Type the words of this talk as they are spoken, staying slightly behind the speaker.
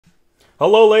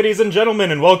Hello, ladies and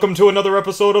gentlemen, and welcome to another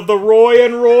episode of the Roy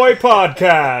and Roy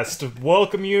podcast.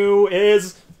 Welcome you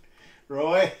is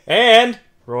Roy and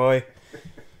Roy.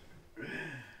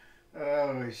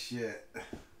 Oh shit.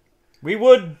 We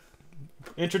would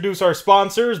introduce our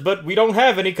sponsors, but we don't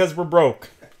have any because we're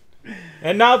broke.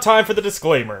 And now time for the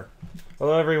disclaimer.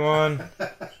 Hello, everyone.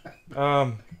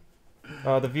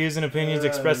 The views and opinions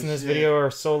expressed in this video are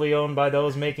solely owned by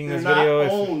those making this video.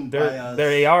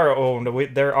 They are owned.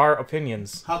 There are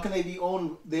opinions. How can they be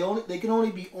owned? They can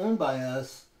only be owned by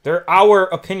us. They're our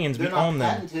opinions. They're we not own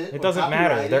them. patented It or doesn't matter.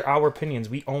 copyrighted. They're our opinions.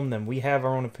 We own them. We have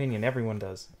our own opinion. Everyone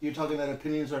does. You're talking that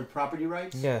opinions are property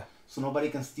rights? Yeah. So nobody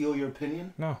can steal your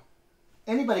opinion? No.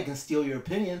 Anybody can steal your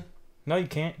opinion. No, you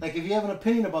can't. Like if you have an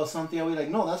opinion about something, I'll be like,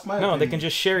 no, that's my opinion. No, they can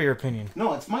just share your opinion.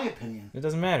 No, it's my opinion. It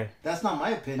doesn't matter. That's not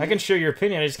my opinion. I can share your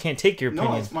opinion. I just can't take your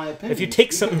opinion. No, it's my opinion. If you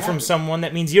take something can from have it. someone,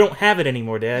 that means you don't have it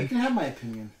anymore, You Dad. can have my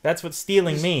opinion. That's what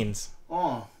stealing means.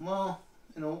 Oh, well,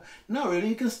 not really.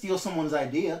 You can steal someone's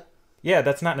idea. Yeah,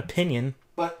 that's not an opinion,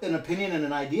 But an opinion and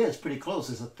an idea is pretty close.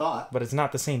 It's a thought. but it's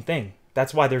not the same thing.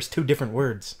 That's why there's two different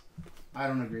words. I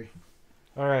don't agree.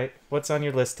 All right, what's on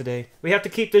your list today? We have to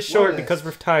keep this short list? because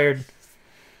we're tired.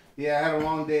 Yeah, I had a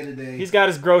long day today. He's got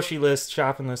his grocery list,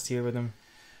 shopping list here with him.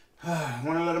 I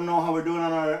want to let them know how we're doing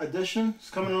on our addition. It's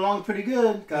coming along pretty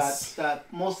good. Got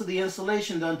most of the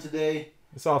insulation done today.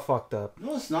 It's all fucked up.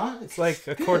 No, it's not. It's like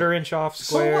a good. quarter-inch off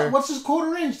So square. what? What's this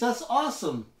quarter-inch? That's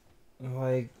awesome.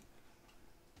 Like,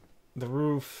 the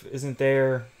roof isn't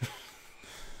there.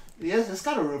 Yes, it's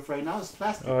got a roof right now. It's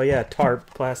plastic. Oh yeah,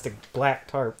 tarp, plastic, black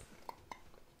tarp.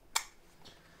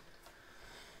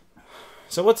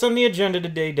 So what's on the agenda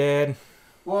today, Dad?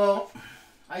 Well,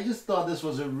 I just thought this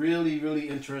was a really, really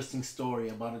interesting story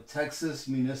about a Texas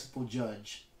municipal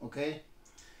judge. Okay?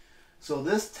 So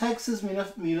this Texas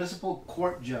municipal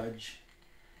court judge,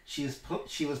 she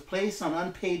was placed on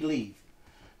unpaid leave.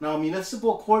 Now,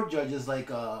 municipal court judge is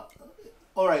like, all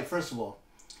right, first of all,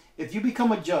 if you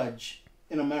become a judge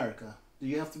in America, do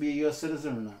you have to be a U.S.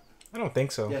 citizen or not? I don't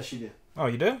think so. Yes, you do. Oh,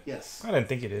 you do? Yes. I didn't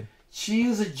think you did. She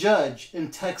is a judge in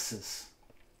Texas,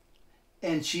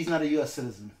 and she's not a U.S.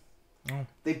 citizen. Oh.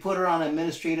 They put her on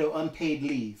administrative unpaid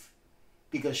leave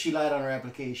because she lied on her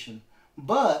application.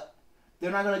 But they're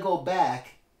not going to go back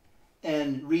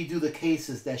and redo the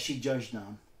cases that she judged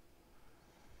on.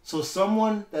 So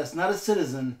someone that's not a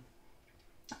citizen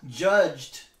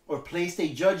judged or placed a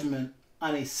judgment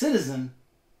on a citizen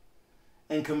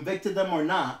and convicted them or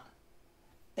not,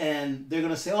 and they're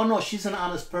going to say, oh no, she's an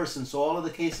honest person, so all of the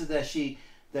cases that she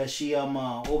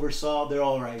oversaw, they're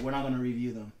all right. We're not going to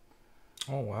review them.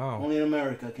 Oh, wow. Only in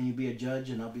America can you be a judge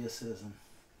and not be a citizen.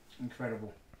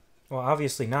 Incredible. Well,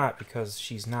 obviously not, because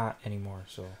she's not anymore,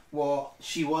 so... Well,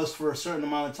 she was for a certain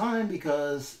amount of time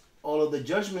because all of the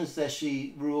judgments that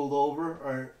she ruled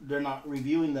over, they're not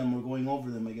reviewing them or going over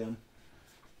them again.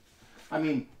 I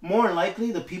mean, more than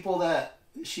likely, the people that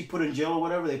she put in jail or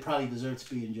whatever, they probably deserve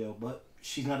to be in jail, but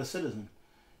she's not a citizen.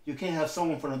 You can't have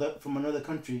someone from another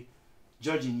country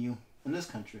judging you in this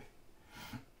country.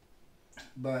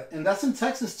 And that's in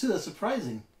Texas too. That's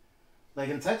surprising. Like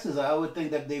in Texas, I would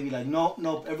think that they'd be like,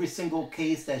 nope. Every single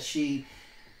case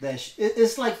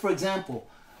it's like, for example,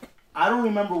 I don't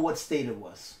remember what state it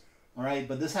was. All right,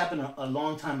 but this happened a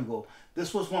long time ago.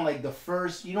 This was one like the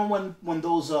first. You know when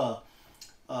those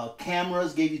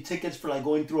cameras gave you tickets for like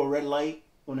going through a red light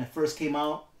when it first came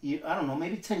out. I don't know,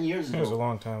 maybe 10 years ago. It was a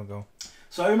long time ago.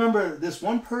 So I remember this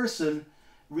one person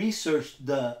researched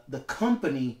the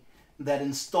company that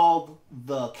installed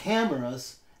the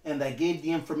cameras and that gave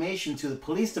the information to the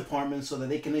police department so that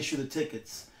they can issue the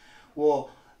tickets.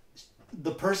 Well,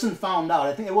 the person found out,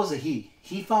 I think it was a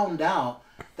he found out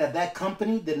that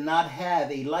company did not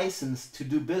have a license to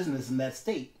do business in that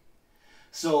state.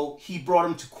 So he brought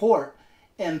him to court,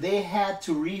 and they had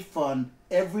to refund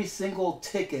every single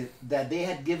ticket that they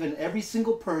had given every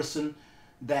single person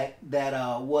that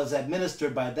was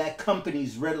administered by that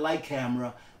company's red light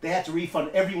camera. They had to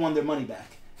refund everyone their money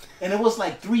back. And it was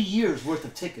like 3 years worth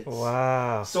of tickets.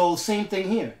 Wow. So same thing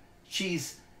here.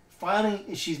 She's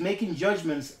making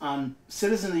judgments on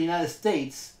citizens of the United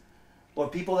States or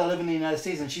people that live in the United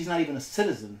States, and she's not even a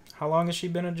citizen. How long has she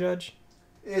been a judge?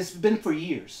 It's been for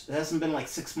years. It hasn't been like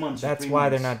 6 months. That's or 3 why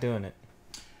months. they're not doing it.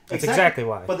 That's exactly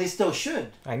why. But they still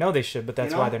should. I know they should, but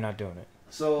that's why they're not doing it.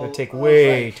 So it would take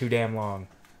way too damn long.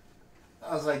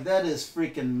 I was like, that is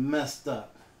freaking messed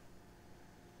up.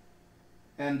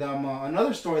 And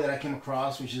another story that I came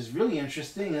across, which is really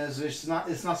interesting, is it's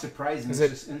not surprising. It's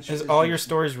just interesting. Is all your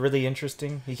stories really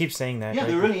interesting? You keep saying that. Yeah,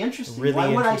 right? they're really interesting. Really Why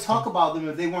would I interesting. talk about them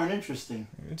if they weren't interesting?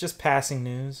 Just passing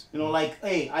news. You know, like,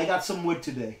 hey, I got some wood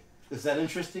today. Is that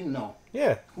interesting? No.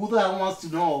 Yeah. Who the hell wants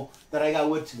to know that I got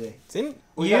wood today?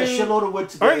 We You, got a shitload of wood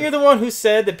today. aren't you the one who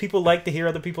said that people like to hear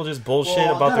other people just bullshit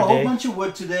Well, about I got their a whole day? bunch of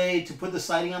wood today to put the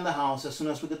siding on the house as soon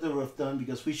as we get the roof done,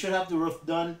 because we should have the roof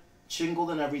done,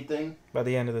 shingled and everything By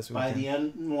the end of this week. by the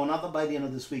end. Well, not by the end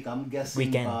of this week. I'm guessing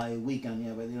Weekend. by weekend.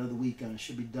 Yeah, by the end of the weekend it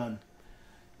should be done.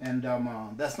 And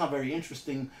that's not very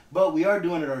interesting, but we are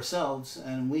doing it ourselves,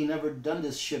 and we never done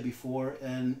this shit before.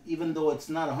 And even though it's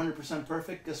not 100%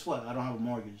 perfect, guess what? I don't have a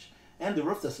mortgage, and the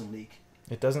roof doesn't leak,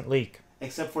 It doesn't leak.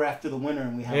 except for after the winter,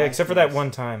 and we have Yeah, ice except for that storms. one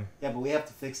time. Yeah, but we have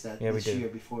to fix that Yeah, we this do. year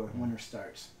before winter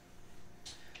starts.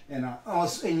 And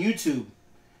also in YouTube,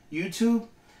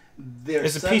 they're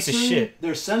It's a piece of censoring- shit.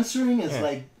 Their censoring is Yeah.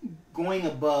 like going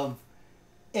above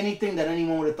anything that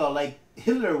anyone would have thought. Like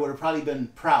Hitler would have probably been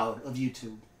proud of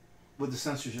YouTube with the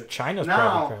censorship. China's Now-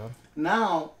 probably proud.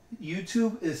 Now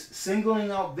YouTube is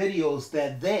singling out videos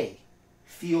that they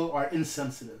feel are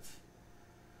insensitive.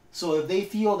 So if they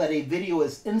feel that a video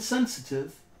is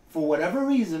insensitive for whatever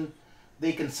reason,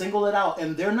 they can single it out,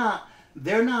 and they're not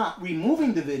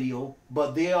removing the video,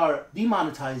 but they are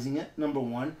demonetizing it, number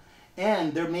one,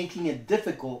 and they're making it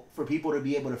difficult for people to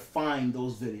be able to find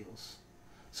those videos.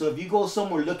 So if you go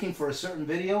somewhere looking for a certain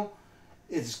video,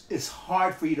 it's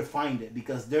hard for you to find it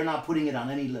because they're not putting it on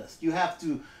any list. You have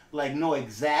to like know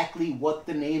exactly what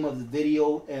the name of the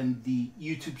video and the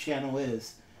YouTube channel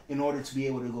is in order to be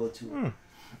able to go to it.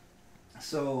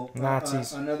 So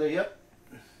Nazis. Another yep.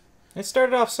 It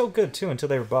started off so good too until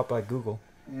they were bought by Google.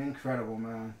 Incredible,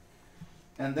 man.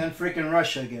 And then freaking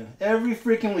Russia again. Every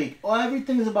freaking week. Oh,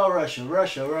 everything's about Russia.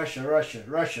 Russia.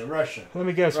 Let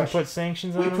me guess, Russia. we put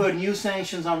sanctions on We them? put new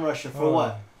sanctions on Russia for Oh,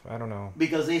 what? I don't know.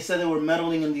 Because they said they were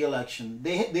meddling in the election.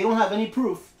 They don't have any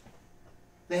proof.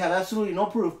 They have absolutely no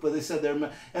proof, but they said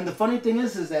they're. And the funny thing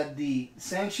is that the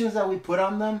sanctions that we put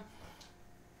on them,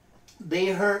 they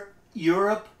hurt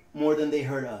Europe more than they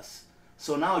hurt us.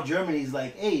 So now Germany's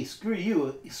like, hey, screw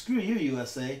you,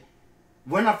 USA.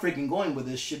 We're not freaking going with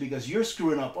this shit because you're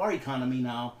screwing up our economy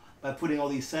now by putting all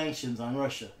these sanctions on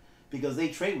Russia because they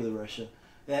trade with Russia.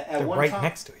 At They're one right time,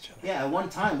 next to each other. yeah, at one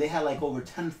time they had like over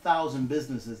 10,000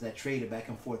 businesses that traded back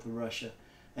and forth with Russia.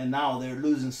 And now they're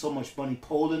losing so much money.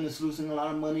 Poland is losing a lot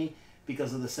of money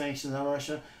because of the sanctions on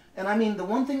Russia. And I mean, the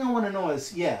one thing I want to know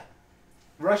is, yeah,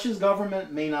 Russia's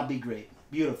government may not be great.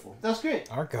 Beautiful. That's great.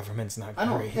 Our government's not I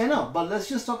know, great. I know, but let's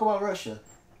just talk about Russia.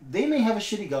 They may have a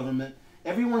shitty government.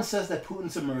 Everyone says that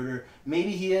Putin's a murderer.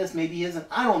 Maybe he is, maybe he isn't.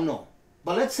 I don't know.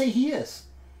 But let's say he is.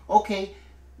 Okay,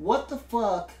 what the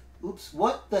fuck,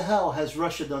 what the hell has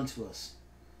Russia done to us?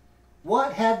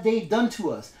 What have they done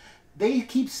to us? They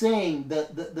keep saying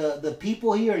that the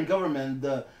people here in government,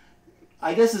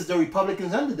 I guess it's the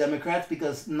Republicans and the Democrats,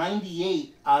 because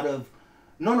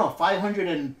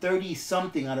 530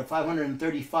 something out of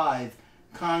 535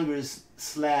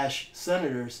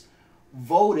 Congress/senators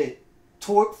voted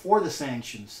for the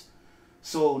sanctions.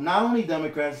 So not only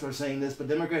Democrats are saying this, but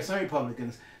Democrats and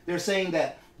Republicans, they're saying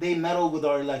that they meddled with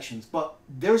our elections. But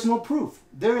there's no proof.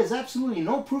 There is absolutely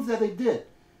no proof that they did.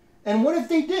 And what if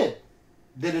they did?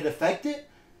 Did it affect it?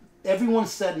 Everyone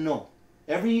said no.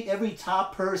 Every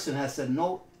top person has said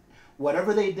no.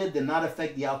 Whatever they did not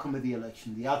affect the outcome of the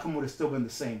election. The outcome would have still been the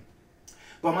same.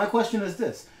 But my question is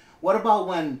this. What about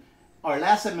when our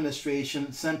last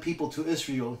administration sent people to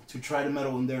Israel to try to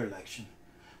meddle in their election?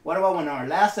 What about when our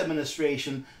last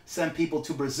administration sent people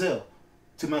to Brazil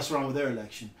to mess around with their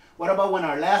election? What about when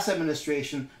our last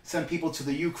administration sent people to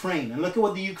the Ukraine? And look at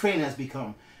what the Ukraine has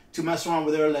become, to mess around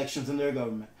with their elections and their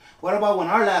government. What about when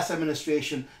our last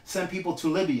administration sent people to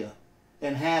Libya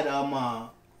and had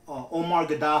Omar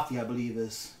Gaddafi, I believe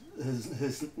was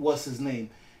his name.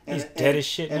 And, He's dead as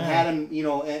shit and now. had him,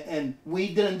 and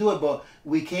we didn't do it, but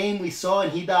we came, we saw,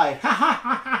 and he died.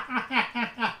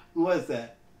 Who was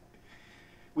that?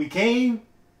 We came,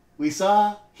 we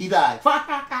saw, he died.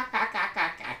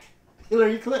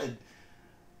 Hillary Clinton.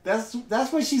 That's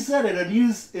what she said in a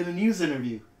news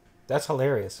interview. That's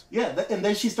hilarious. Yeah, and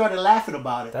then she started laughing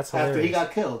about it That's after he hilarious.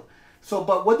 got killed. So,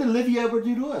 but what did Libya ever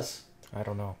do to us? I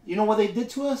don't know. You know what they did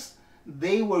to us?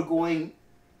 They were going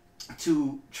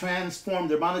to transform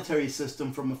their monetary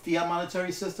system from a fiat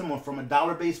monetary system or from a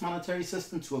dollar-based monetary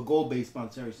system to a gold-based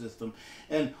monetary system.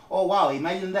 And, oh wow,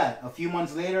 imagine that. A few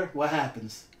months later, what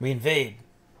happens? We invade.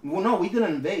 Well, no, we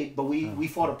didn't invade, but we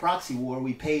fought a proxy war.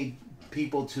 We paid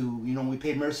people to, we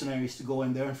paid mercenaries to go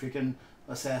in there and freaking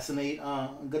assassinate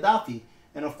Gaddafi.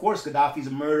 And of course, Gaddafi's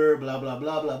a murderer, blah, blah,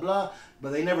 blah, blah, blah.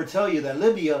 But they never tell you that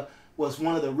Libya was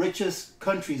one of the richest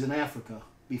countries in Africa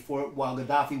while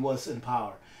Gaddafi was in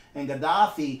power. And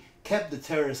Gaddafi kept the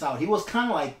terrorists out. He was kind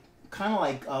of like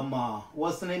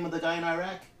what's the name of the guy in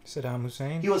Iraq? Saddam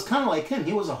Hussein. He was kind of like him.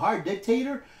 He was a hard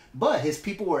dictator, but his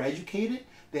people were educated.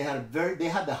 They had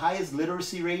the highest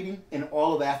literacy rating in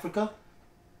all of Africa,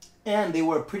 and they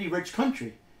were a pretty rich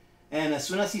country. And as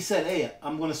soon as he said, "Hey,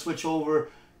 I'm going to switch over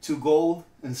to gold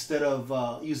instead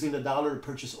of using the dollar to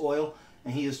purchase oil,"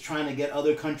 and he is trying to get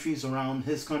other countries around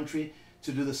his country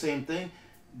to do the same thing,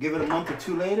 give it a month or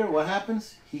two later, what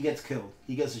happens? He gets killed.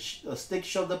 He gets a stick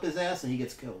shoved up his ass, and he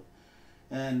gets killed.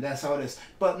 And that's how it is.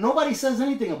 But nobody says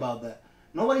anything about that.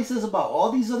 Nobody says about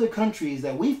all these other countries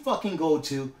that we fucking go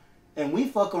to, and we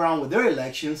fuck around with their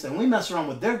elections, and we mess around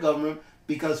with their government,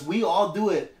 because we all do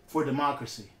it for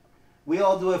democracy. We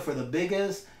all do it for the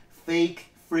biggest fake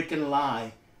freaking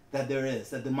lie that there is.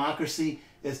 That democracy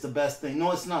is the best thing.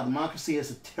 No, it's not. Democracy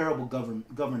is a terrible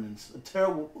governance. A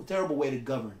terrible way to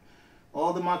govern.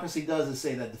 All democracy does is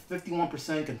say that the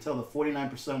 51% can tell the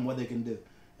 49% what they can do.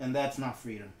 And that's not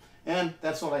freedom. And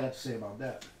that's all I got to say about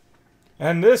that.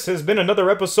 And this has been another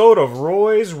episode of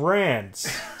Roy's Rants.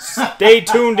 Stay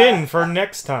tuned in for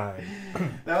next time.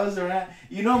 That was the rant.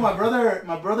 You know, my brother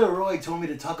Roy told me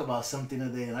to talk about something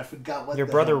today, and I forgot what. Your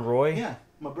brother Roy? Yeah,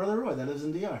 my brother Roy that lives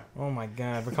in DR. Oh my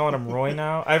God, we're calling him Roy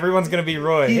now. Everyone's gonna be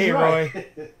Roy. He's hey Roy.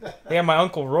 Roy. Hey, my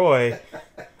uncle Roy.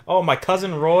 Oh, my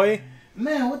cousin Roy.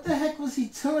 Man, what the heck was he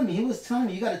telling me? He was telling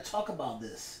me you got to talk about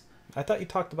this. I thought you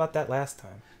talked about that last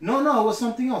time. No, it was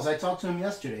something else. I talked to him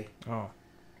yesterday. Oh.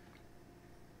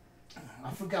 I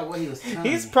forgot what he was telling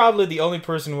He's me. probably the only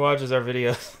person who watches our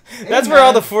videos. Hey, That's man. where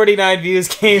all the 49 views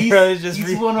came from.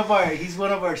 He's one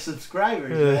of our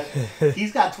subscribers, man.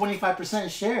 He's got 25%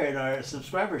 share in our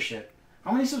subscribership.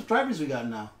 How many subscribers we got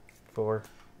now? 4.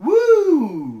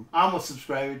 Woo! I'm a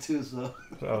subscriber too, so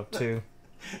Oh, 2.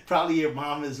 probably your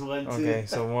mom is one too. Okay,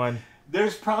 so 1.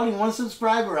 There's probably one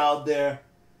subscriber out there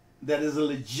that is a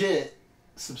legit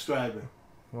subscriber.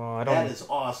 Well, I That don't. is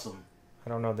awesome. I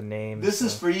don't know the name. This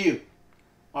is for you.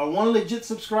 Our one legit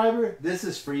subscriber, this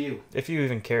is for you. If you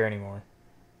even care anymore.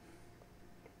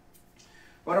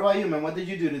 What about you, man? What did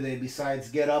you do today besides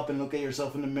get up and look at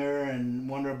yourself in the mirror and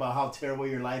wonder about how terrible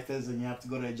your life is and you have to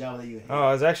go to a job that you hate? Oh,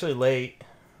 I was actually late.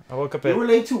 I woke up You at. were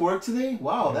late to work today?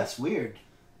 Wow, Yeah. that's weird.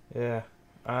 Yeah.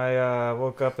 I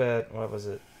woke up at, what was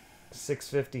it?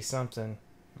 6:50 something.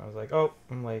 I was like, oh,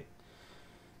 I'm late.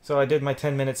 So I did my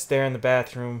 10-minute stare in the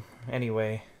bathroom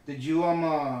anyway. Did you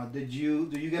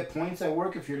do you get points at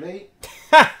work if you're late?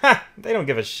 They don't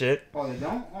give a shit. Oh, they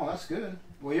don't? Oh, that's good.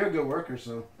 Well, you're a good worker,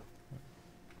 so.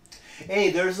 Hey,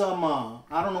 there's I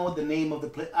don't know what the name of the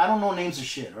place. I don't know names of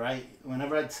shit, right?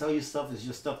 Whenever I tell you stuff, it's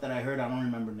just stuff that I heard. I don't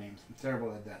remember names. I'm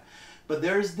terrible at that. But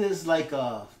there's this like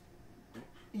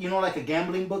like a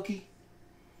gambling bookie.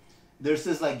 There's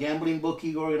this like gambling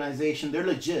bookie organization. They're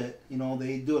legit. You know,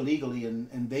 they do it legally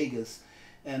in Vegas.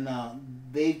 And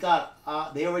they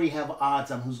already have odds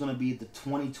on who's going to be the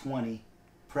 2020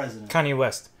 president. Kanye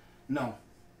West. No.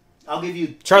 I'll give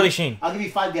you... Charlie Sheen. I'll give you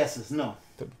 5 guesses. No.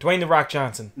 Dwayne The Rock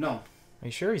Johnson. No. Are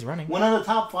you sure he's running? One of the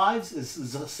top 5s is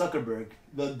Zuckerberg.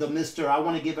 The Mr. I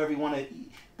want to give everyone a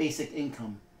basic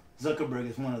income. Zuckerberg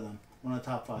is one of them. One of the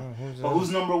top 5. Oh, but who's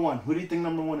number 1? Who do you think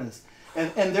number 1 is?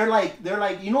 And they're like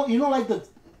like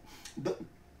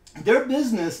their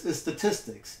business is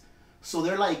statistics. So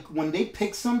they're like, when they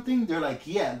pick something, they're like,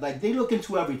 yeah, like they look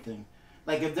into everything.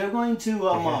 Like if they're going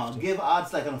to give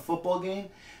odds like on a football game,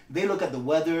 they look at the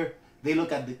weather, they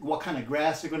look at what kind of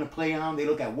grass they're going to play on, they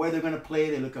look at where they're going to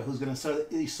play, they look at who's going to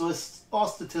start. So it's all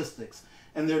statistics,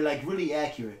 and they're like really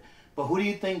accurate. But who do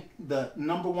you think the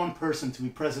number 1 person to be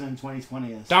president in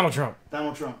 2020 is? Donald Trump.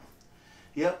 Donald Trump.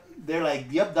 Yep, they're like,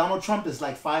 yep, Donald Trump is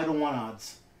like 5-1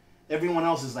 odds. Everyone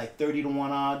else is like 30-1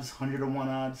 odds, 100-1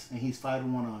 odds, and he's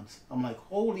 5-1 odds. I'm like,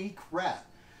 holy crap!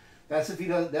 That's if he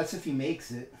does. That's if he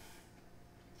makes it.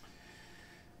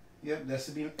 Yep, that's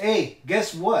if he. Hey,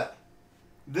 guess what?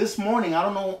 This morning, I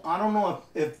don't know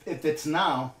if it's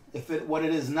now, what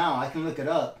it is now. I can look it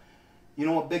up. You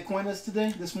know what Bitcoin is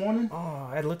today? This morning? Oh,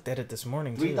 I looked at it this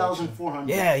morning too. 3,400.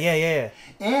 Yeah.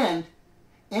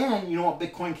 And you know what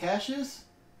Bitcoin Cash is?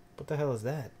 What the hell is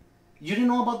that? You didn't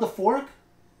know about the fork?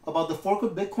 About the fork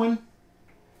of Bitcoin?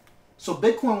 So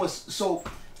Bitcoin was... So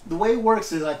the way it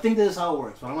works is... I think this is how it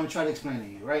works, but I'm going to try to explain it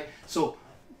to you, right? So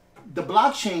the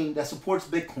blockchain that supports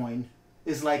Bitcoin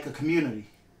is like a community.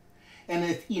 And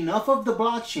if enough of the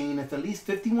blockchain, if at least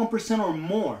 51% or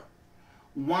more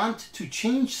want to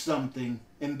change something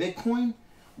in Bitcoin,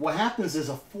 what happens is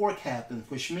a fork happens,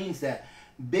 which means that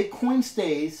Bitcoin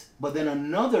stays, but then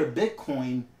another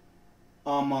Bitcoin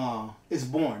is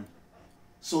born.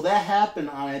 So that happened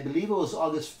on, I believe it was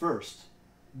August 1st.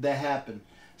 That happened.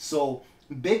 So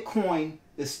Bitcoin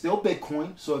is still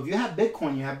Bitcoin. So if you have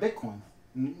Bitcoin, you have Bitcoin.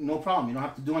 No problem. You don't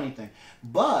have to do anything.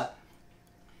 But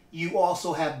you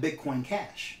also have Bitcoin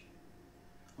Cash.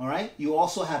 All right? You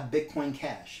also have Bitcoin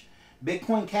Cash.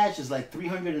 Bitcoin Cash is like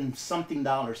 $300 and something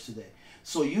today.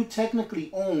 So you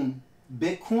technically own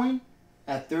Bitcoin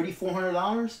at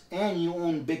 $3,400 and you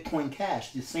own Bitcoin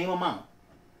Cash, the same amount,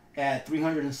 at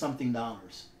 $300 and something.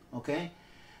 Okay?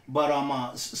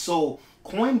 But so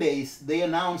Coinbase, they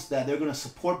announced that they're going to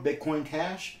support Bitcoin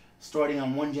Cash starting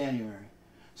on 1 January.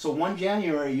 So 1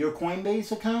 January, your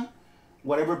Coinbase account,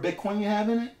 whatever Bitcoin you have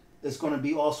in it, is going to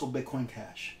be also Bitcoin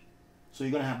Cash. So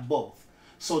you're going to have both.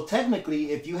 So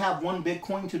technically, if you have one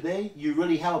Bitcoin today, you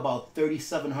really have about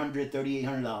 $3,700,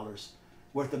 $3,800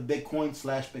 worth of Bitcoin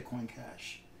 / Bitcoin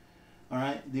Cash. All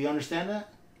right? Do you understand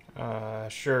that?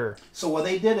 Sure. So what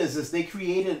they did is they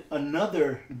created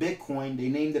another Bitcoin. They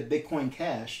named it Bitcoin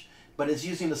Cash, but it's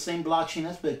using the same blockchain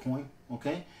as Bitcoin.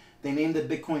 Okay? They named it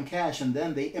Bitcoin Cash, and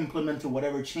then they implemented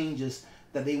whatever changes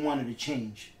that they wanted to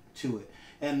change to it.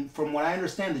 And from what I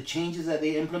understand, the changes that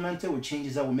they implemented were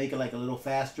changes that would make it like a little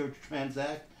faster to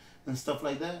transact and stuff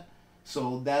like that.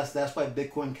 So that's why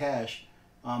Bitcoin Cash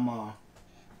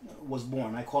was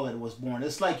born. I call it was born.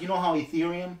 It's like, you know how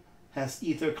Ethereum has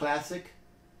Ether Classic?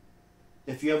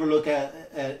 If you ever look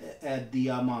at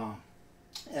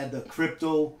the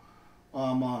crypto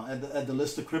at the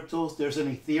list of cryptos, there's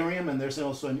an Ethereum and there's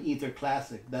also an Ether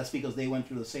Classic. That's because they went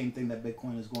through the same thing that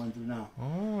Bitcoin is going through now.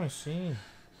 Oh, I see.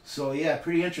 So yeah,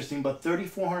 pretty interesting. But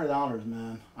 $3,400,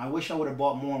 man. I wish I would have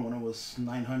bought more when it was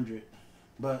 $900,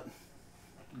 but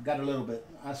got a little bit.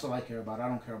 That's all I care about. I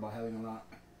don't care about having a lot.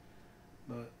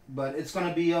 But it's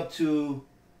gonna be up to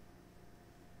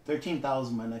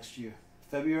 13,000 by next year.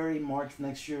 February, March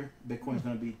next year, Bitcoin's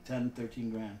gonna be 10,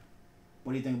 13 grand.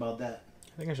 What do you think about that?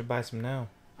 I think I should buy some now.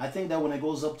 I think that when it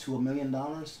goes up to $1 million,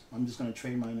 I'm just gonna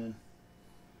trade mine in.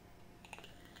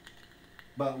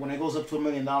 But when it goes up to $1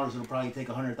 million, it'll probably take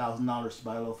 $100,000 to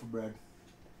buy a loaf of bread.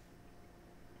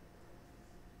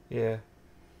 Yeah.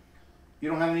 You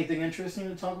don't have anything interesting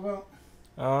to talk about?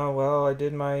 Well, I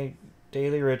did my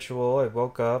daily ritual. I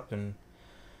woke up and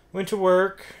went to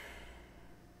work.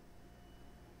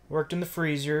 Worked in the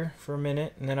freezer for a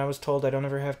minute, and then I was told I don't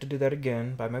ever have to do that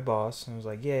again by my boss. I was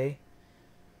like, yay.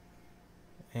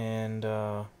 And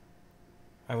I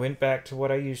went back to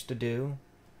what I used to do.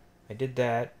 I did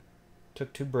that.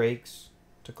 Took 2 breaks.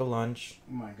 Took a lunch.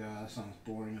 Oh my god, that sounds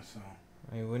boring as hell.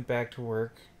 I went back to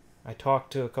work. I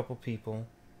talked to a couple people.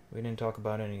 We didn't talk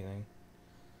about anything.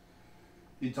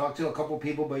 You talked to a couple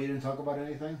people, but you didn't talk about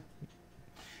anything?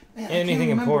 Man,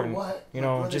 anything important. What you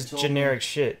know, just generic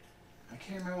shit. I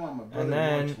can't remember what my brother And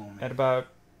then told me. at about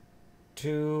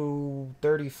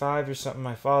 2:35 or something,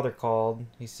 my father called.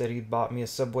 He said he bought me a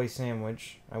Subway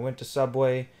sandwich. I went to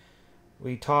Subway.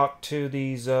 We talked to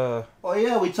these. Oh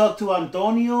yeah, we talked to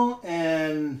Antonio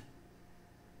and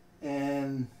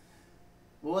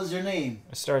what was your name?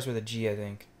 It starts with a G, I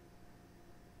think.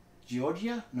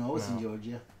 Georgia? No, it wasn't No.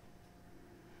 Georgia.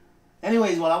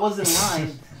 Anyways, while I was in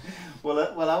line,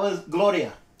 while I was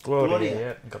Gloria. Gloria.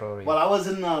 Yeah, Gloria. While I was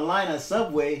in the line at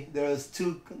Subway, there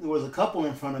was a couple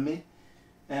in front of me,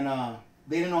 and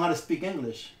they didn't know how to speak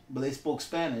English, but they spoke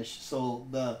Spanish. So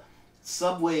the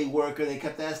Subway worker, they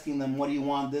kept asking them, "What do you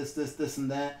want? This, and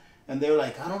that," and they were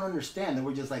like, "I don't understand." They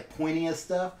were just like pointing at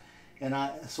stuff, and I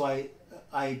said,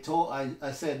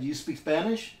 "Do you speak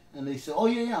Spanish?" And they said, "Oh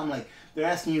yeah." I'm like, "They're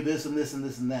asking you this and this and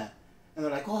this and that," and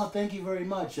they're like, "Oh, thank you very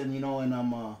much," and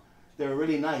they were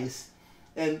really nice.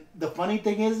 And the funny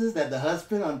thing is that the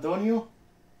husband Antonio,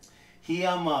 he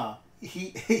ordered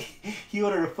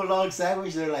a full-on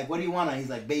sandwich. They're like, "What do you want?" And he's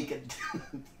like, "Bacon."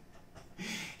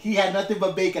 He had nothing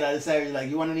but bacon on his sandwich. Like,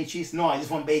 "You want any cheese?" "No, I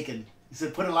just want bacon." He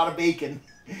said, "Put a lot of bacon."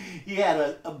 He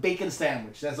had a bacon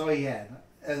sandwich. That's all he had.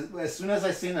 As soon as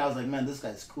I seen it, I was like, "Man, this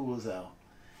guy's cool as hell."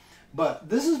 But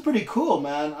this is pretty cool,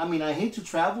 man. I mean, I hate to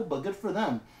travel, but good for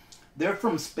them. They're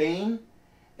from Spain,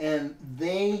 and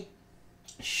they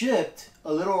shipped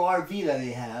a little RV that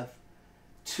they have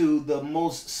to the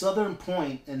most southern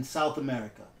point in South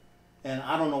America. And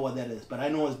I don't know what that is, but I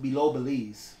know it's below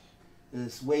Belize.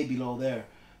 It's way below there.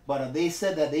 But they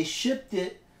said that they shipped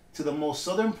it to the most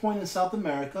southern point in South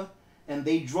America, and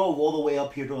they drove all the way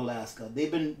up here to Alaska.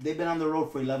 They've been on the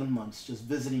road for 11 months, just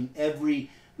visiting every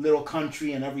little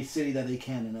country and every city that they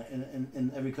can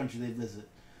in every country they visit.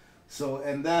 So,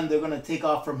 and then they're going to take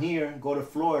off from here, go to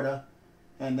Florida,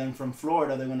 and then from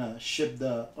Florida they're going to ship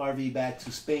the RV back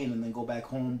to Spain and then go back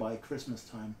home by Christmas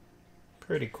time.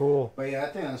 Pretty cool. But yeah, I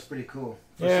think that's pretty cool.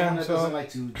 For Yeah, someone that doesn't like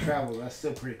to travel, that's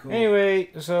still pretty cool. Anyway,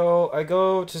 so I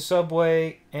go to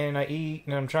Subway and I eat,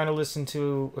 and I'm trying to listen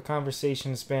to a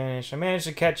conversation in Spanish. I managed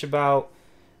to catch about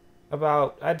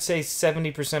about, I'd say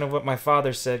 70% of what my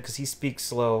father said because he speaks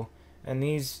slow. And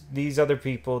these other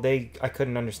people, I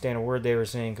couldn't understand a word they were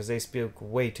saying because they spoke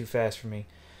way too fast for me.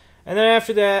 And then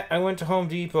after that, I went to Home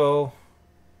Depot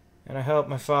and I helped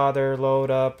my father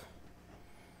load up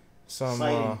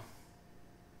some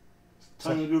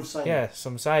Tiny Groove siding. Yeah,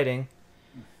 some siding.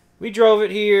 We drove it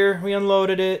here, we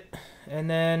unloaded it, and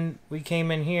then we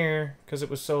came in here because it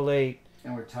was so late.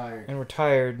 And we're tired. And we're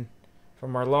tired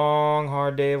from our long,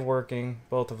 hard day of working,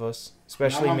 both of us,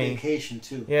 especially I'm on me. vacation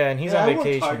too. Yeah, and he's on I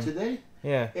vacation. worked hard today.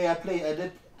 Yeah. Hey, I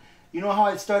did. You know how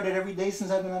I started every day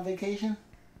since I've been on vacation?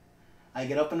 I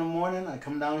get up in the morning, I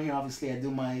come down here, obviously I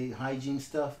do my hygiene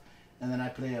stuff, and then I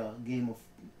play a game of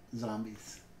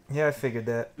zombies. Yeah, I figured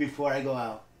that. Before I go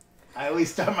out. I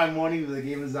always start my morning with a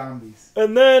game of zombies.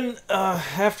 And then,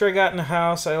 after I got in the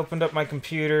house, I opened up my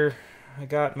computer. I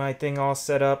got my thing all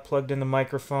set up, plugged in the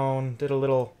microphone, did a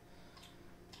little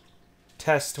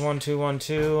test 1 2 1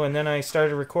 2, and then I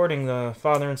started recording the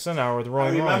Father and Son Hour with Roy. I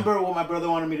remember what my brother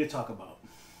wanted me to talk about.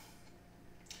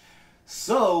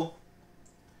 So,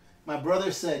 my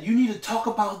brother said, "You need to talk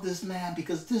about this, man,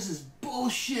 because this is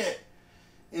bullshit."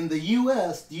 In the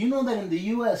U.S., do you know that in the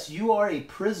U.S. you are a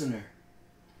prisoner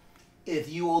if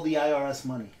you owe the IRS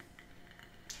money?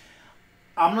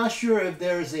 I'm not sure if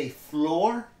there's a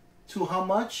floor to how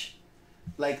much.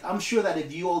 Like, I'm sure that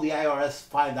if you owe the IRS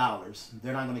 $5,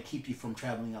 they're not going to keep you from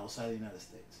traveling outside the United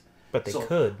States. But they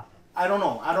could. I don't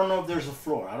know. I don't know if there's a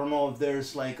floor. I don't know if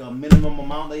there's like a minimum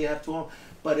amount that you have to owe.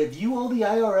 But if you owe the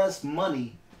IRS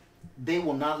money, they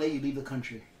will not let you leave the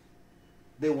country.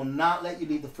 They will not let you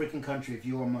leave the freaking country if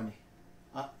you owe money.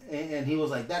 And he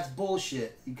was like, that's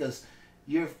bullshit because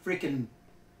you're freaking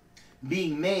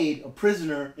being made a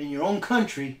prisoner in your own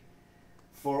country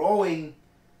for owing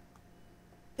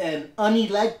an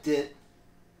unelected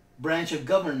branch of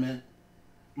government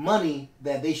money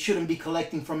that they shouldn't be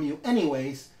collecting from you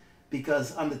anyways,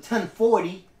 because on the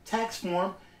 1040 tax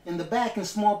form in the back in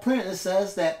small print it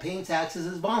says that paying taxes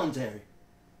is voluntary.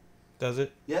 Does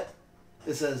it? Yep.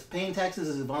 It says paying taxes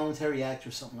is a voluntary act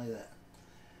or something like that.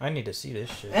 I need to see this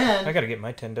shit. And I gotta get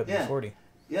my 10W40.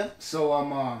 Yep.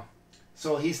 So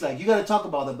so he's like, you got to talk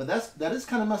about it, but that is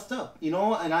kind of messed up, you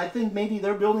know. And I think maybe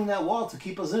they're building that wall to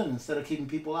keep us in instead of keeping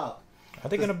people out. Are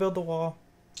they gonna build the wall?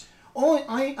 Oh,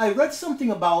 I read something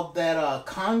about that.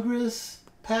 Congress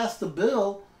passed a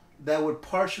bill that would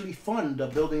partially fund the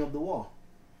building of the wall.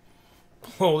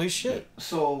 Holy shit!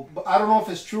 So, but I don't know if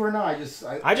it's true or not.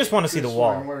 I just want to see the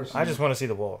wall. I just want to see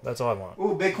the wall. That's all I want.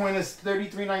 Ooh, Bitcoin is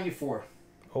 $33.94.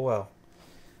 Oh well.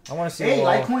 I want to see the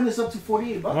wall. Hey, Litecoin is up to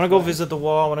 $48. I want to go visit the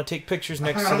wall. I want to take pictures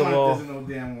next to the wall. There's no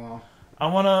damn wall. I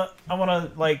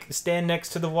wanna like stand next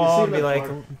to the wall and be like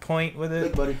point with it.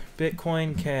 Look, buddy.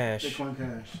 Bitcoin Cash. Bitcoin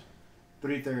Cash.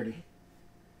 330.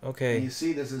 Okay. And you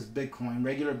see, this is Bitcoin,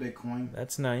 regular Bitcoin.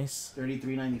 That's nice.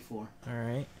 $33.94. All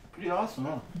right. Pretty awesome,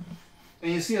 huh?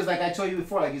 And you see, it's like I told you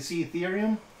before. Like you see,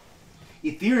 Ethereum.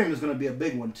 Ethereum is going to be a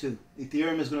big one too.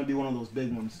 Ethereum is going to be one of those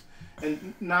big ones,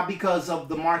 and not because of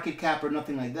the market cap or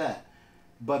nothing like that,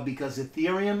 but because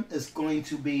Ethereum is going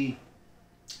to be.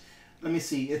 Let me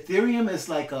see. Ethereum is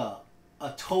like a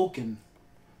token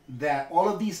that all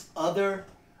of these other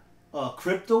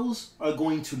cryptos are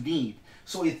going to need.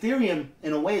 So Ethereum,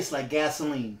 in a way, is like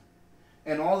gasoline.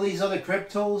 And all these other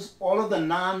cryptos, all of the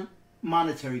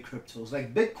non-monetary cryptos,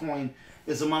 like Bitcoin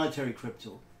is a monetary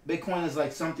crypto. Bitcoin is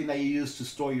like something that you use to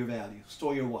store your value,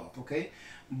 store your wealth, okay?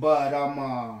 But,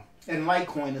 and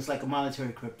Litecoin is like a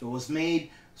monetary crypto. It was made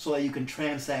so that you can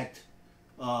transact,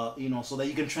 so that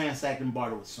you can transact and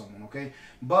barter with someone, okay?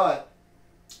 But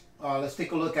let's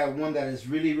take a look at one that is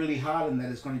really, really hot and that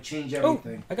is going to change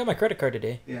everything. Oh, I got my credit card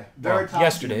today. Yeah, Veritasium. Well,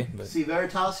 yesterday. But... See,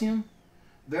 Veritasium?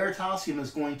 Veritasium is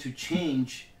going to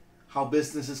change how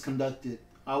business is conducted,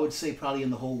 I would say probably in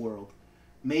the whole world.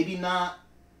 Maybe not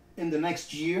in the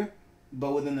next year,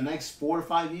 but within the next 4 to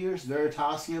 5 years,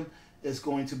 Veritasium is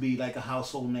going to be like a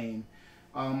household name.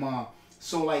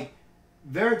 So like,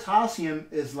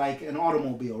 Veritasium is like an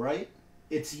automobile, right?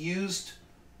 It's used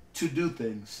to do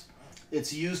things.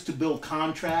 It's used to build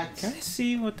contracts. Can I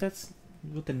see what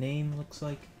the name looks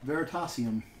like?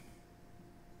 Veritasium.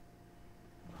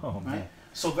 Oh man. Right?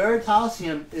 So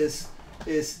Veritasium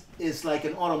is like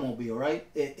an automobile, right?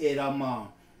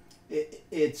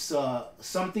 It's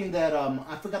something that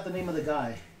I forgot the name of the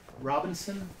guy,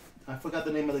 Robinson. I forgot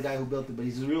the name of the guy who built it, but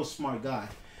he's a real smart guy.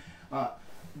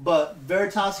 But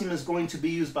Veritasium is going to be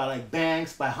used by like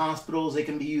banks, by hospitals. It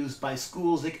can be used by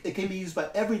schools. It can be used by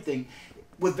everything.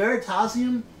 With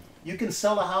Veritasium, you can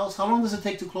sell a house. How long does it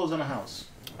take to close on a house?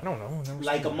 I don't know.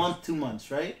 Like a month, 2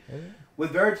 months, right? Yeah.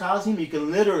 With Veritasium, you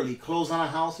can literally close on a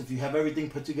house if you have everything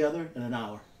put together in an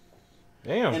hour.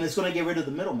 Damn. And it's going to get rid of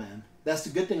the middleman. That's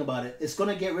the good thing about it. It's going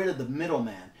to get rid of the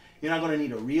middleman. You're not going to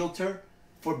need a realtor.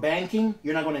 For banking,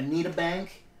 you're not going to need a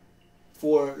bank.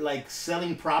 For like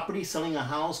selling property, selling a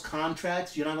house,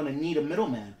 contracts, you're not going to need a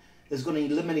middleman. It's going to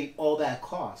eliminate all that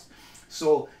cost.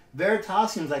 So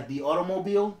Veritasium is like the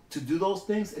automobile to do those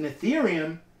things. And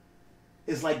Ethereum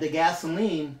is like the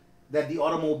gasoline that the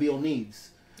automobile needs.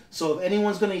 So if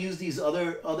anyone's going to use these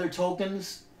other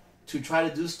tokens to try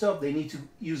to do stuff, they need to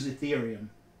use Ethereum.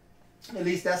 At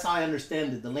least that's how I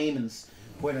understand it, the layman's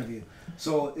point of view.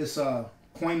 So it's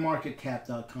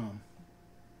coinmarketcap.com.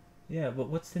 Yeah, but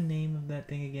what's the name of that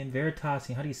thing again?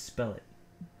 Veritasium. How do you spell it?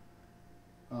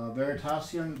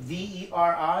 Veritasium,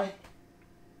 Veritasum.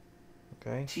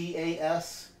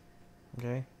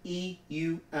 Okay.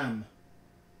 EUM.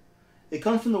 It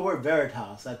comes from the word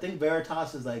veritas. I think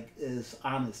veritas is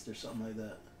honest or something like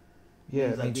that. Yeah,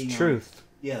 Means it like means being truth. honest.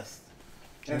 Yes.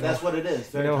 And that's what it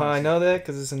is. You know how I know that?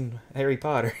 Because it's in Harry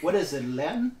Potter. What is it,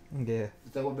 Latin? Yeah.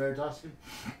 Is that what Veritasium?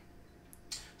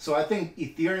 So I think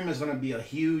Ethereum is going to be a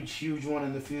huge, huge one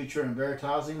in the future, and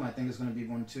Veritasium I think is going to be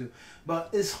one too.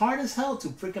 But it's hard as hell to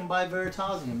freaking buy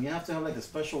Veritasium. You have to have like a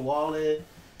special wallet,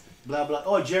 blah blah.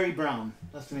 Oh, Jerry Brown,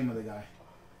 that's the name of the guy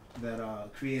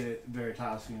that created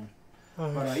Veritasium.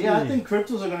 But yeah, I think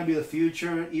cryptos are going to be the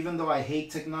future. Even though I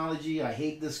hate technology, I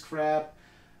hate this crap.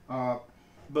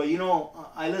 But you know,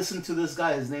 I listen to this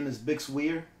guy. His name is Bix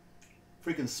Weir,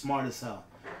 freaking smart as hell.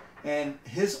 And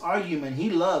his argument,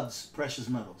 he loves precious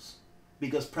metals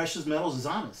because precious metals is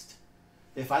honest.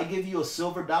 If I give you a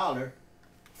silver dollar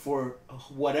for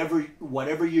whatever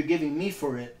you're giving me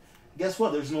for it, guess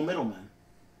what? There's no middleman.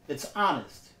 It's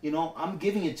honest. You know, I'm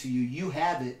giving it to you. You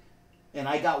have it, and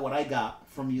I got what I got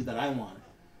from you that I wanted.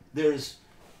 There's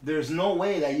no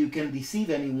way that you can deceive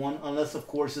anyone unless, of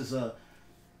course, it's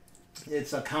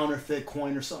a counterfeit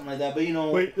coin or something like that. But you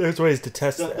know, there's ways to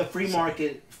test that. The free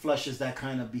market flushes that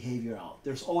kind of behavior out.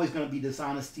 There's always going to be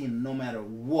dishonesty, and no matter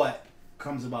what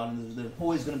comes about, and there's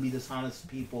always going to be dishonest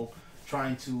people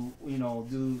trying to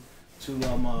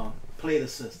play the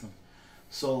system.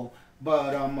 So,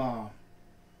 but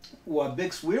what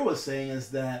Bix Weir was saying is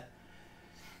that,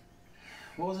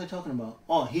 what was I talking about?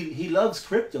 Oh, he loves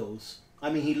cryptos.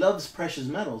 I mean, he loves precious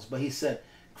metals, but he said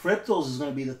cryptos is going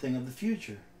to be the thing of the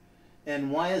future.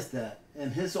 And why is that?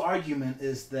 And his argument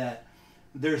is that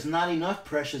there's not enough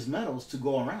precious metals to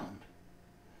go around.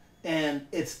 And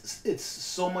it's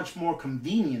so much more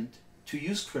convenient to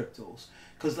use cryptos.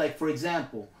 Because, like, for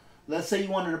example, let's say you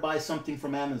wanted to buy something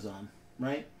from Amazon,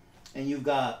 right? And you've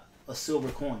got a silver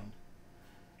coin.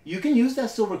 You can use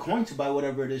that silver coin to buy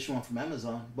whatever it is you want from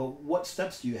Amazon, but what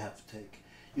steps do you have to take?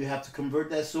 You have to convert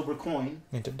that silver coin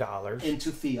into dollars,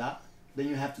 into fiat. Then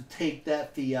you have to take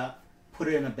that fiat, put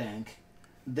it in a bank.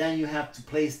 Then you have to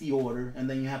place the order, and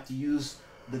then you have to use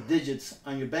the digits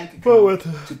on your bank account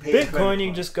to pay Bitcoin. You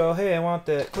can just go, hey, I want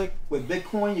that. Click. With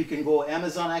Bitcoin, you can go.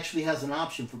 Amazon actually has an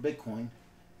option for Bitcoin.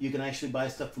 You can actually buy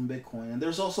stuff from Bitcoin, and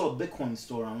there's also a Bitcoin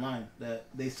store online that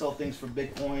they sell things for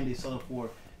Bitcoin. They sell it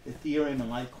for Ethereum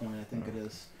and Litecoin, I think it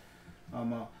is.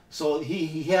 So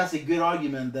he has a good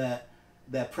argument that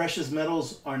precious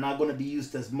metals are not going to be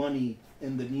used as money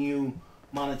in the new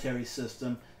monetary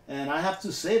system. And I have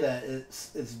to say that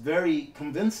it's very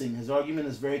convincing. His argument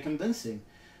is very convincing.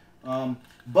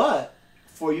 But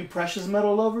for you precious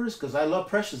metal lovers, because I love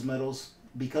precious metals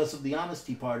because of the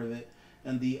honesty part of it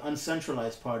and the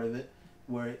uncentralized part of it,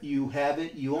 where you have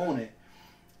it, you own it.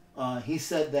 He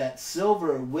said that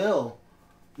silver will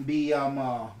be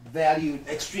valued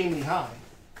extremely high.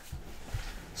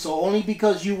 So only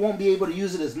because you won't be able to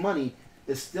use it as money,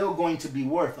 it's still going to be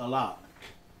worth a lot.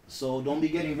 So don't be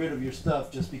getting rid of your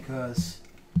stuff just because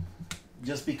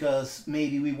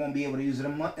maybe we won't be able to use it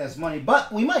as money.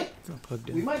 But we might.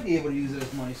 We might be able to use it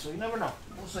as money, so you never know.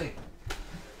 We'll see.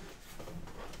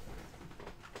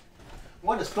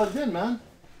 What is plugged in, man?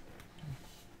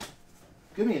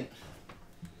 Give me it.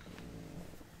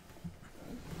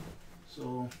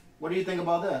 So, what do you think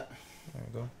about that? There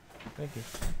you go. Thank you.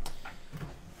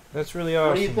 That's really awesome.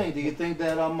 What do you think? Do you think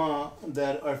that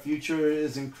that our future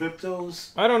is in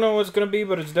cryptos? I don't know what it's gonna be,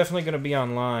 but it's definitely gonna be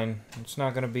online. It's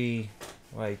not gonna be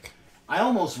like. I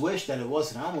almost wish that it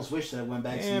wasn't. I almost wish that it went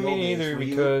back to the old days. Yeah, me neither,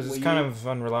 because it's kind of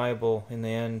unreliable in the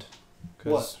end.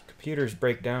 Because computers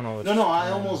break down all the time. No,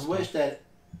 I almost wish that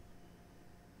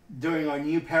during our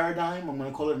new paradigm, I'm going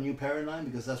to call it a new paradigm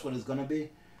because that's what it's going to be.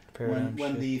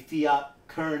 When the fiat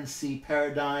currency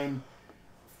paradigm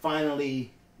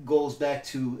finally goes back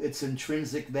to its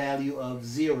intrinsic value of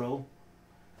 0,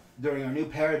 during our new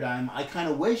paradigm, I kind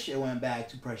of wish it went back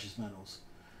to precious metals.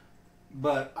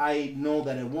 But I know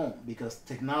that it won't, because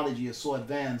technology is so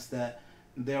advanced that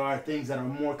there are things that are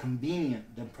more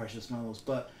convenient than precious metals.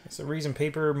 But It's the reason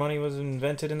paper money was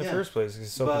invented in the first place.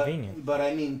 It's so convenient. But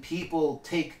I mean, people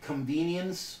take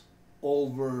convenience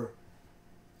over,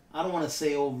 I don't want to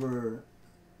say over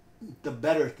the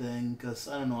better thing, because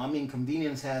I don't know. I mean,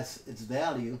 convenience has its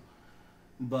value,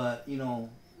 but you know,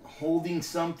 holding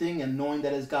something and knowing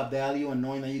that it's got value and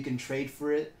knowing that you can trade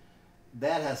for it,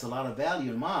 that has a lot of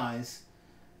value in my eyes,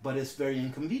 but it's very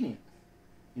inconvenient,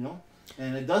 you know.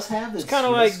 And it does have this. It's kind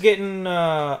of like getting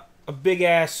a big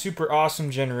ass, super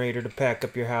awesome generator to pack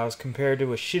up your house compared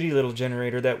to a shitty little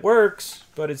generator that works,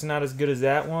 but it's not as good as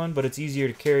that one, but it's easier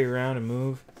to carry around and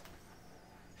move.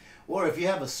 Or if you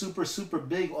have a super, super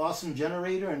big, awesome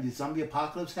generator and the zombie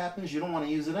apocalypse happens, you don't want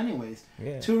to use it anyways.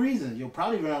 Yeah. 2 reasons. You'll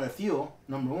probably run out of fuel,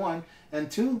 number 1.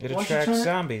 And 2, It attracts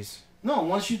zombies.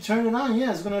 once you turn it on,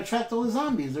 yeah, it's going to attract all the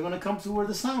zombies. They're going to come to where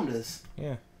the sound is.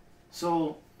 Yeah.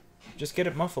 So Just get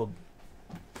it muffled.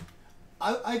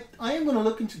 I am going to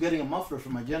look into getting a muffler for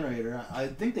my generator. I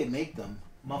think they make them,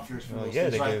 mufflers for those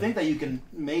things. So I think that you can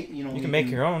make, you know... You can make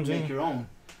your own, too. Make your own.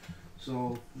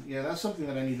 So, yeah, that's something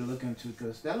that I need to look into,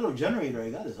 because that little generator I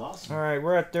got is awesome. All right,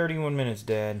 we're at 31 minutes,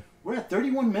 Dad. We're at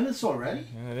 31 minutes already?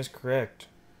 Yeah, that is correct.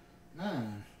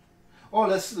 Man. Oh,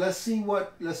 let's see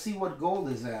what gold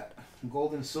is at.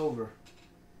 Gold and silver.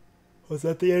 Was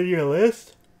that the end of your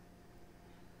list?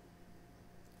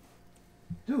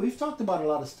 Dude, we've talked about a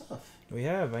lot of stuff. We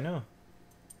have, I know.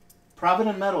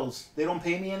 Provident Metals. They don't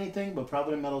pay me anything, but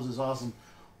Provident Metals is awesome.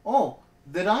 Oh,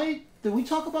 did we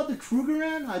talk about the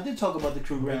Krugerrand? I did talk about the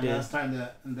Krugerrand last time.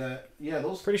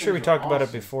 Those. Pretty sure we talked about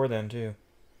it before then too.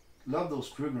 Love those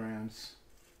Krugerrands.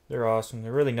 They're awesome.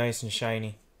 They're really nice and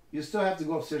shiny. You still have to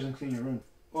go upstairs and clean your room.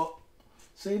 Oh,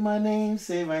 say my name,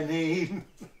 say my name.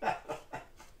 I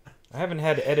haven't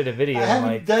had to edit a video. I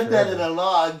haven't done that in a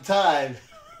long time.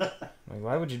 Like,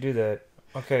 why would you do that?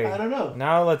 Okay. I don't know.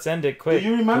 Now let's end it quick. Do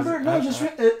you remember? No,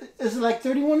 it's like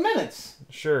 31 minutes.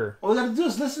 Sure. All we got to do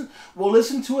is listen. We'll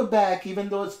listen to it back, even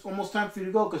though it's almost time for you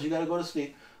to go because you got to go to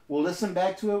sleep. We'll listen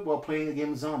back to it while playing the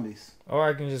game of zombies. Or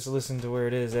I can just listen to where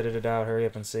it is, edit it out, hurry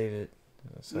up and save it.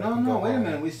 So No, wait a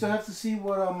minute. We still have to see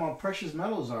what precious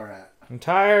metals are at. I'm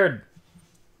tired.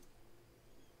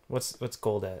 What's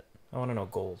gold at? I want to know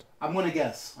gold. I'm gonna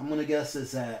guess.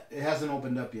 It's at. It hasn't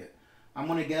opened up yet. I'm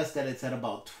gonna guess that it's at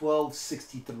about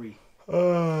 1263.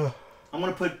 I'm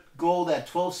gonna put gold at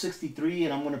 1263,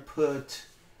 and I'm gonna put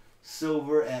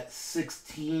silver at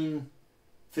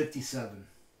 1657.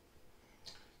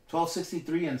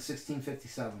 1263 and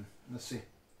 1657. Let's see.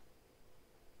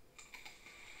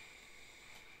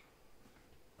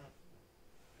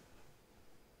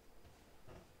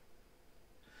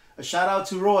 A shout out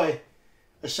to Roy.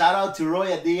 A shout out to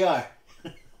Roy at DR.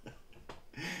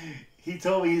 He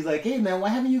told me, he's like, hey man, why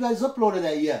haven't you guys uploaded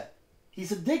that yet?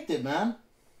 He's addicted, man.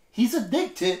 He's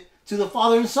addicted to the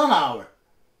Father and Son Hour.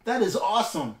 That is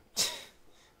awesome.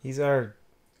 He's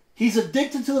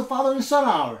addicted to the Father and Son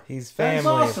Hour. He's family,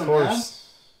 awesome, of course.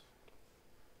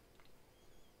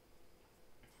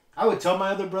 Man. I would tell my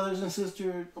other brothers and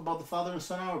sisters about the Father and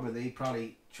Son Hour, but they'd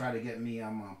probably try to get me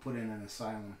put in an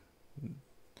asylum.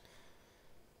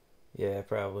 Yeah,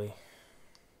 probably.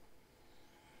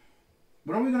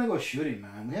 When are we going to go shooting,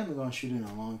 man? We haven't gone shooting in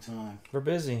a long time. We're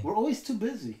busy. We're always too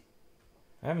busy.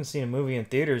 I haven't seen a movie in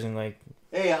theaters in like...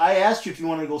 Hey, I asked you if you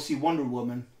wanted to go see Wonder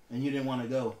Woman, and you didn't want to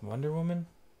go. Wonder Woman?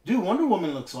 Dude, Wonder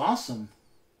Woman looks awesome.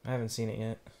 I haven't seen it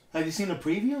yet. Have you seen the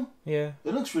preview? Yeah.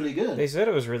 It looks really good. They said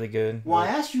it was really good. Well, I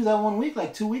asked you that one week,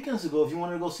 like 2 weekends ago, if you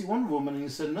wanted to go see Wonder Woman, and you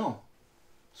said no.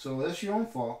 So that's your own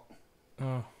fault.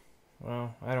 Oh,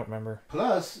 well, I don't remember.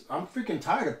 Plus, I'm freaking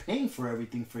tired of paying for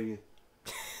everything for you.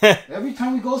 Every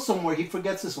time we go somewhere, he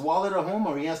forgets his wallet at home,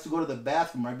 or he has to go to the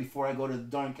bathroom right before I go to the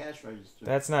darn cash register.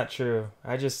 That's not true.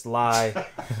 I just lie.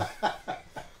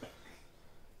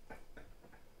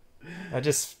 I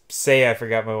just say I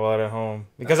forgot my wallet at home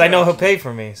because I know he'll pay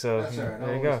for me. So that's alright.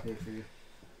 There you go. Pay for you.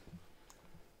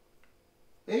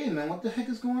 Hey man, what the heck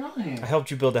is going on here? I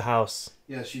helped you build a house.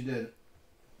 Yes, you did.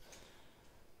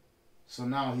 So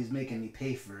now he's making me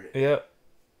pay for it. Yep.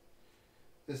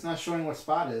 It's not showing what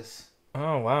spot is.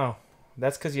 Oh wow,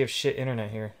 that's because you have shit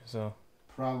internet here. So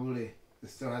probably it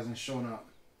still hasn't shown up.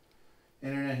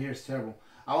 Internet here is terrible.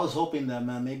 I was hoping that,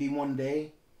 man, maybe one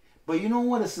day. But you know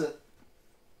what?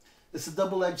 It's a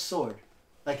double-edged sword.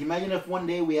 Like, imagine if one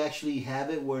day we actually have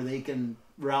it where they can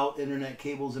route internet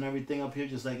cables and everything up here,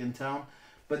 just like in town.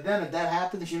 But then if that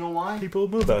happens, you know why? People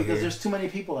move out here. Because there's too many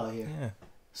people out here. Yeah.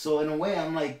 So in a way,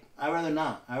 I'm like, I'd rather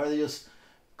not. I'd rather just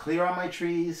clear out my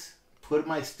trees, put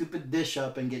my stupid dish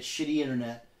up and get shitty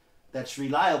internet that's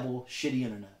reliable, shitty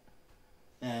internet.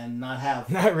 And not have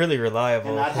Not really reliable.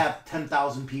 and not have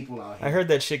 10,000 people out here. I heard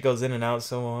that shit goes in and out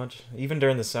so much, even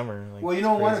during the summer. Like, Well, you it's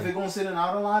know what? crazy. If it goes in and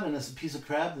out a lot and it's a piece of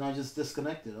crap, then I just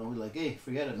disconnect it. I'll be like, hey,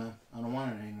 forget it, man. I don't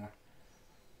want it anymore.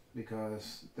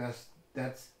 Because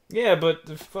that's. Yeah, but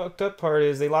the fucked up part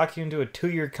is they lock you into a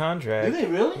 2-year contract. Do they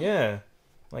really? Yeah.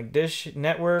 Like Dish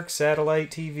Network, satellite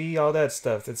TV, all that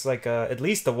stuff. It's like at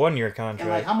least a 1-year contract. And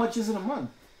like, how much is it a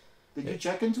month? Did you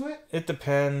check into it? It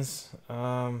depends.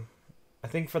 I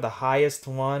think for the highest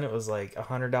one, it was like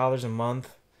 $100 a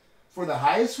month. For the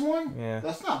highest one? Yeah.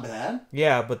 That's not bad.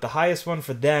 Yeah, but the highest one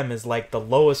for them is like the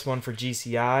lowest one for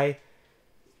GCI,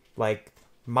 like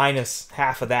minus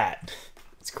half of that.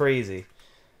 It's crazy.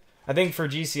 I think for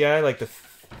GCI, like the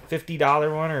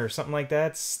 $50 one or something like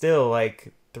that, still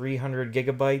like 300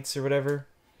 gigabytes or whatever.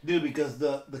 Dude, because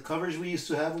the coverage we used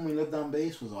to have when we lived on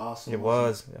base was awesome. It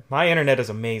wasn't was. My internet is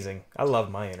amazing. I love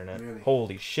my internet. Really?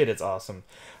 Holy shit, it's awesome.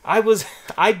 I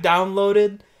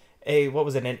downloaded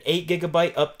an 8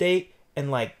 gigabyte update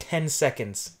in like 10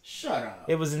 seconds. Shut up.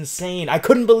 It was insane. I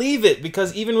couldn't believe it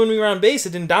because even when we were on base,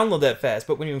 it didn't download that fast.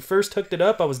 But when we first hooked it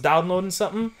up, I was downloading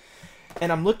something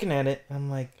and I'm looking at it and I'm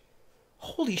like,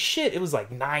 holy shit, it was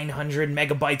like 900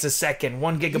 megabytes a second,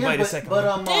 1 gigabyte a second.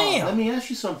 But damn. let me ask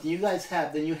you something. You guys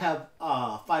have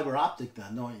fiber optic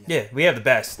then, don't you? Yeah, we have the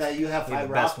best. That you have We have the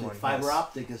fiber best optic. one, Fiber yes.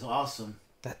 optic is awesome.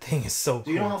 That thing is so cool.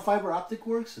 Do you know how fiber optic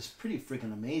works? It's pretty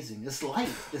freaking amazing. It's light.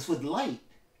 It's with light.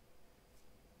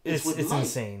 It's with light.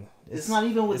 insane. It's not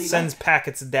even with it sends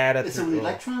packets of data. It's through, with oh,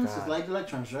 electrons. God. It's light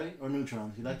electrons, right? Or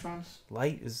neutrons? Electrons?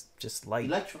 Light is just light.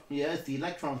 Yeah, it's the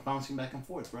electrons bouncing back and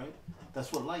forth, right?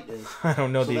 That's what light is. I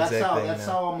don't know So the that's exact how thing.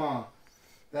 now.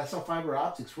 that's how fiber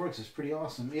optics works. It's pretty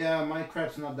awesome. Yeah, my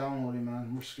crap's not downloading,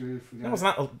 man. We're screwed. Forget No, it's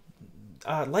it.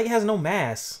 not. Light has no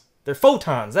mass. They're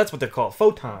photons. That's what they're called.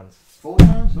 Photons.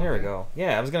 Photons? There we Okay. go.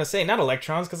 Yeah, I was gonna say not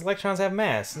electrons because electrons have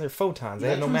mass. They're photons. They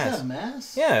have no Electrons mass. have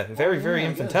mass? Yeah, very, Oh, very yeah,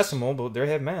 I guess. infinitesimal, but they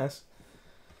have mass.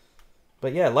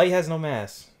 But yeah, light has no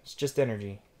mass. It's just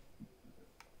energy.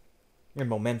 Your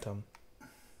momentum.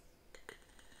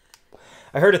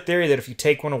 I heard a theory that if you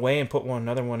take one away and put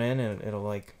another one in,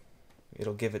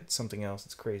 it'll give it something else.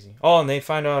 It's crazy. Oh, and they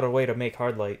find out a way to make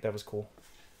hard light. That was cool.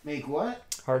 Make what?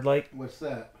 Hard light, What's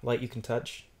that? light you can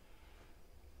touch.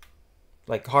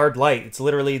 Like hard light. It's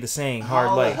literally the saying hard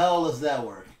How light. the hell does that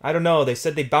work? I don't know. They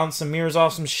said they bounced some mirrors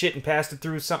off some shit and passed it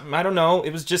through something. I don't know.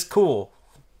 It was just cool.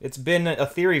 It's been a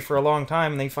theory for a long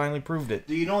time, and they finally proved it.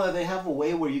 Do you know that they have a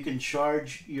way where you can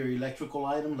charge your electrical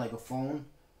item, like a phone,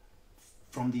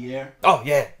 from the air? Oh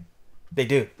yeah, they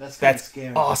do. That's kind of That's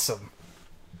scary. awesome.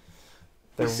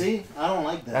 But They're- see, I don't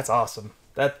like that. That's awesome.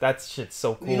 That shit's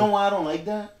so cool. You know why I don't like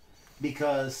that?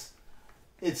 Because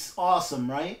it's awesome,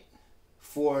 right?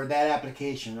 For that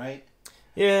application, right?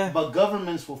 Yeah. But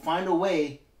governments will find a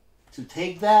way to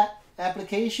take that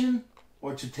application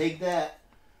or to take that,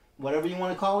 whatever you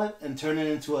want to call it, and turn it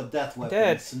into a death weapon.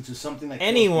 Dad, into something that kills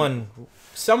Anyone,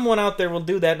 someone out there will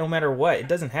do that no matter what. It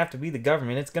doesn't have to be the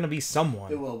government. It's gonna be people.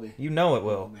 someone. It will be. You know it It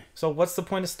will. will be. So what's the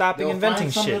point of stopping They'll inventing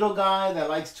find some shit? little guy that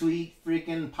likes to eat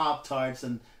freaking Pop-Tarts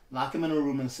and lock him in a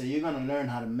room and say, you're going to learn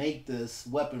how to make this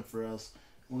weapon for us.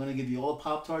 We're going to give you all the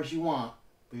Pop-Tarts you want,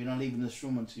 but you're not leaving this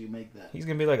room until you make that. He's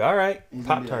gonna be like, all right, And he's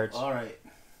gonna Pop be like, Tarts. all right.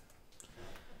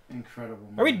 Incredible.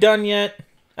 Man. Are we done yet?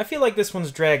 I feel like this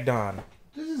one's dragged on.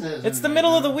 It's It's the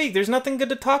middle of the week. There's nothing good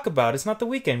to talk about. It's not the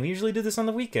weekend. We usually do this on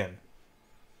the weekend.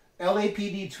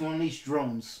 LAPD to unleash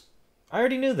drones. I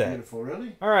already knew that. Beautiful,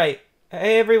 really? All right.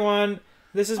 Hey everyone.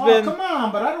 This has Oh, been come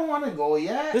on, but I don't want to go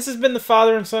yet. This has been the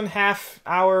father and son half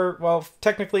hour, well,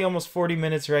 technically almost 40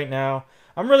 minutes right now.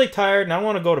 I'm really tired and I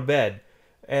want to go to bed.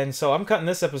 And so I'm cutting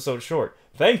this episode short.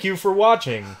 Thank you for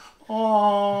watching.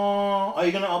 Oh, are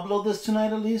you going to upload this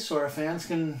tonight at least, so our fans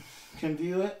can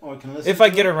view it or can listen If I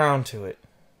to get it? around to it.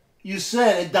 You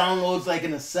said it downloads like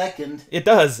in a second. It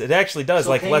does. It actually does,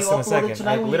 So like can less you than a upload it second.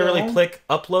 tonight I when you literally get home? click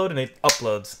upload and it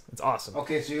uploads. It's awesome.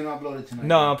 Okay, so you're going to upload it tonight.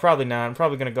 No, probably not. I'm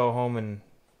probably going to go home and...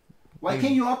 Why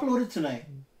can't you upload it tonight?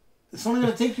 It's only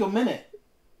going to take you a minute.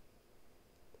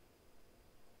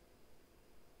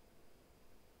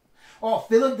 Oh,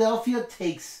 Philadelphia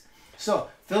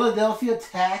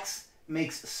tax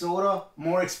makes soda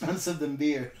more expensive than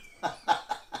beer.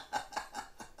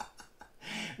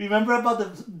 Remember about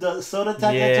the soda tax I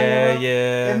told you Yeah, about?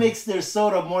 yeah. It makes their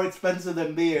soda more expensive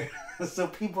than beer. So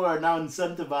people are now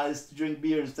incentivized to drink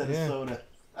beer instead Yeah. of soda.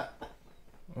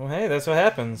 Well, hey, that's what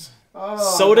happens. Oh,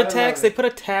 Soda I love tax? it. They put a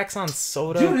tax on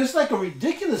soda? Dude, it's like a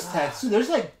ridiculous tax too. There's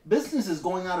like businesses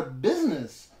going out of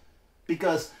business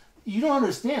because you don't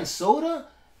understand. Soda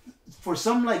for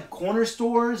some like corner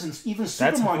stores and even supermarkets,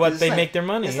 That's what it's they like, make their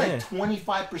money. It's Yeah. like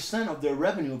 25% of their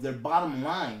revenue, of their bottom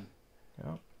line.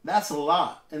 Yep. That's a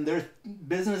lot. And there's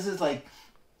businesses like,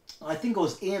 I think it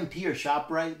was A&P or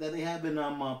ShopRite that they have in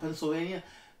Pennsylvania.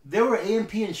 There were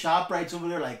A&P and ShopRites over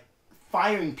there like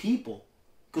firing people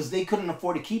because they couldn't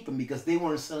afford to keep them because they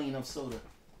weren't selling enough soda.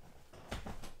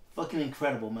 Fucking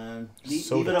incredible, man.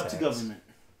 Leave it up to government.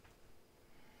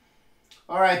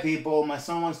 All right, people. My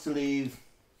son wants to leave.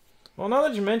 Well, now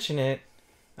that you mention it,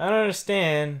 I don't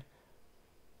understand.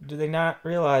 Do they not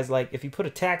realize, like, if you put a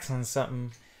tax on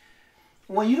something...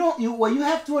 What you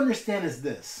have to understand is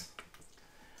this.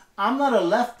 I'm not a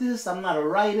leftist. I'm not a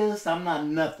rightist. I'm not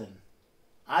nothing.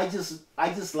 I just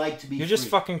like to be You're free. just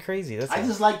fucking crazy. That's I all.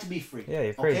 just like to be free. Yeah,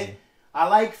 you're crazy. Okay? I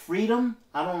like freedom.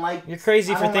 I don't like... You're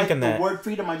crazy for thinking that. that. The word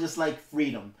freedom, I just like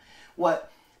freedom.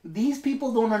 What these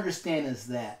people don't understand is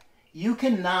that you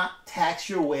cannot tax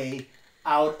your way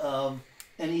out of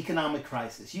an economic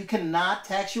crisis. You cannot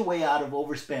tax your way out of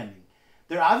overspending.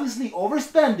 They're obviously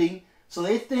overspending, so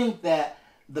they think that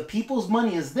the people's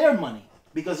money is their money.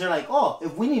 Because they're like, oh,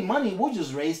 if we need money, we'll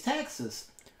just raise taxes.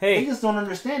 Hey, They just don't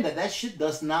understand that shit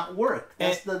does not work.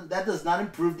 That does not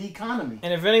improve the economy.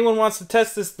 and if anyone wants to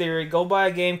test this theory, go buy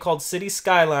a game called City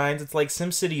Skylines. It's like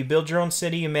SimCity. You build your own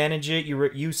city, you manage it,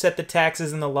 you set the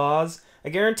taxes and the laws. I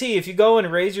guarantee if you go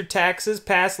and raise your taxes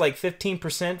past like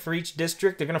 15% for each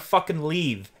district, they're going to fucking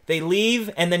leave. They leave,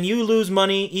 and then you lose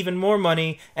money, even more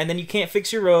money, and then you can't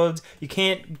fix your roads, you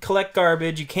can't collect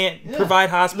garbage, you can't provide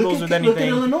hospitals with anything. Look at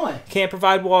Illinois. Can't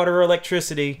provide water or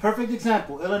electricity. Perfect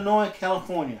example. Illinois,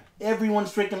 California.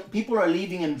 People are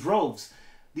leaving in droves.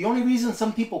 The only reason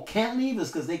some people can't leave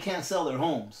is because they can't sell their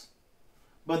homes.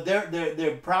 But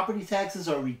their property taxes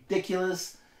are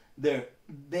ridiculous.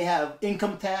 They have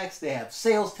income tax, they have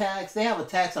sales tax, they have a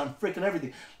tax on freaking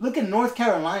everything. Look at North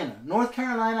Carolina. North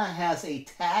Carolina has a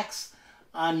tax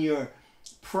on your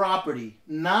property,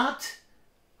 not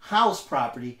house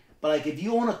property, but like if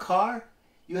you own a car,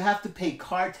 you have to pay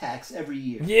car tax every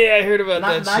year. Yeah, I heard about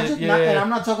that shit. And I'm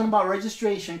not talking about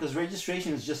registration, because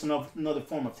registration is just another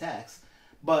form of tax.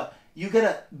 But you get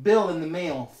a bill in the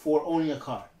mail for owning a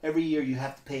car. Every year you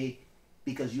have to pay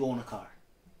because you own a car.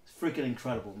 It's freaking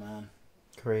incredible, man.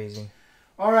 Crazy.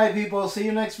 All right, people. See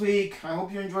you next week. I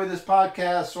hope you enjoyed this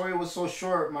podcast. Sorry it was so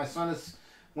short. My son is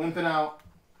wimping out.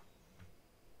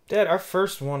 Dad, our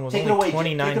first one was Take it only away,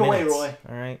 29 take it away, minutes. Roy.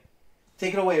 All right.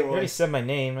 Take it away, You already Roy. said my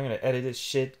name. I'm going to edit this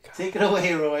shit. God. Take it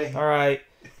away, Roy. All right.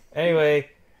 Anyway,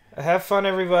 have fun,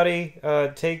 everybody.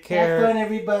 Take care. Have fun,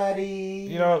 everybody.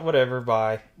 You know, whatever.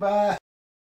 Bye. Bye.